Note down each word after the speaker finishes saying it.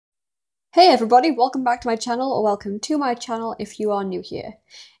Hey everybody, welcome back to my channel, or welcome to my channel if you are new here.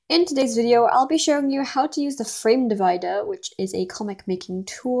 In today's video, I'll be showing you how to use the frame divider, which is a comic making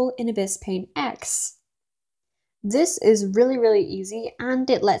tool in Ibispaint X. This is really easy and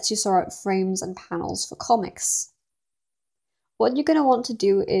it lets you sort out frames and panels for comics. What you're going to want to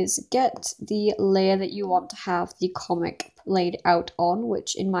do is get the layer that you want to have the comic laid out on,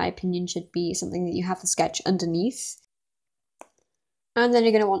 which in my opinion should be something that you have the sketch underneath. And then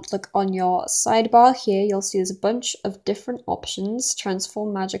you're going to want to look on your sidebar here. You'll see there's a bunch of different options,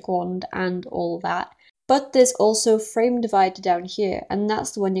 transform, magic wand, and all that. But there's also frame divider down here, and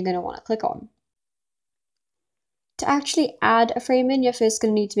that's the one you're going to want to click on. To actually add a frame in, you're first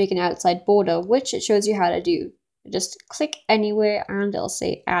going to need to make an outside border, which it shows you how to do. Just click anywhere and it'll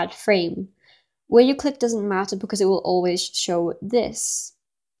say add frame. Where you click doesn't matter because it will always show this.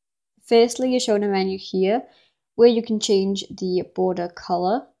 Firstly, you're shown a menu here where you can change the border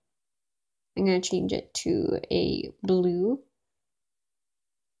color. I'm going to change it to a blue.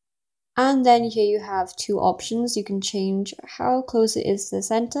 And then here you have two options. You can change how close it is to the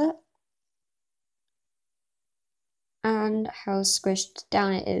center and how squished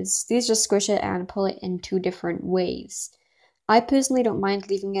down it is. These just squish it and pull it in two different ways. I personally don't mind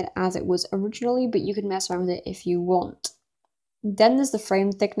leaving it as it was originally, but you can mess around with it if you want. Then there's the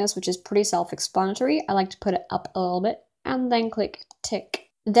frame thickness, which is pretty self-explanatory. I like to put it up a little bit and then click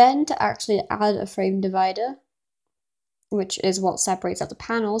tick. Then to actually add a frame divider, which is what separates out the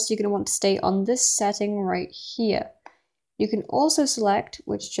panels, you're going to want to stay on this setting right here. You can also select,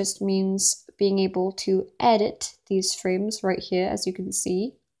 which just means being able to edit these frames right here, as you can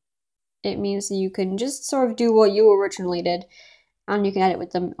see. It means that you can just sort of do what you originally did, and you can edit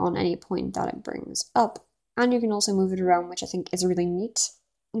with them on any point that it brings up. And you can also move it around, which I think is really neat.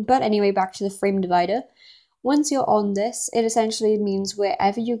 But anyway, back to the frame divider. Once you're on this, it essentially means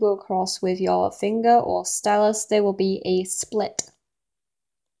wherever you go across with your finger or stylus, there will be a split.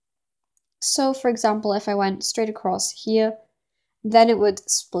 So for example, if I went straight across here, then it would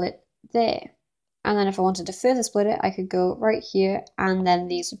split there. And then if I wanted to further split it, I could go right here, and then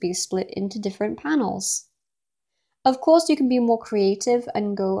these would be split into different panels. Of course, you can be more creative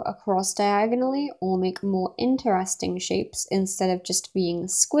and go across diagonally or make more interesting shapes instead of just being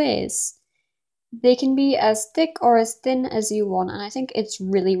squares. They can be as thick or as thin as you want, and I think it's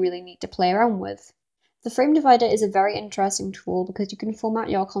really neat to play around with. The frame divider is a very interesting tool because you can format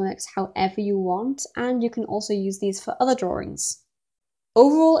your comics however you want, and you can also use these for other drawings.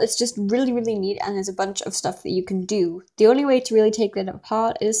 Overall, it's just really neat, and there's a bunch of stuff that you can do. The only way to really take that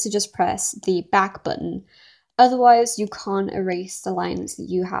apart is to just press the back button. Otherwise, you can't erase the lines that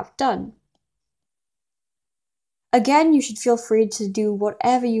you have done. Again, you should feel free to do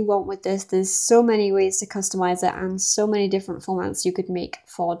whatever you want with this. There's so many ways to customize it and so many different formats you could make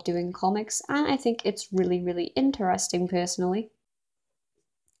for doing comics, and I think it's really interesting personally.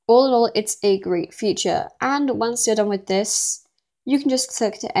 All in all, it's a great feature, and once you're done with this, you can just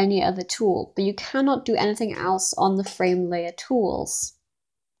click to any other tool, but you cannot do anything else on the frame layer tools.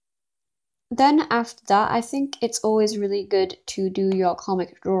 Then after that, I think it's always really good to do your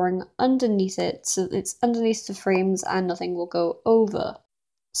comic drawing underneath it, so it's underneath the frames and nothing will go over.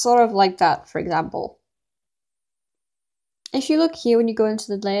 Sort of like that, for example. If you look here when you go into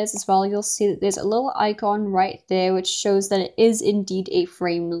the layers as well, you'll see that there's a little icon right there which shows that it is indeed a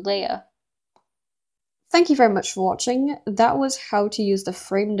frame layer. Thank you very much for watching. That was how to use the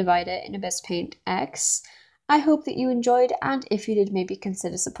frame divider in Ibispaint X. I hope that you enjoyed, and if you did, maybe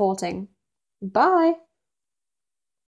consider supporting. Bye!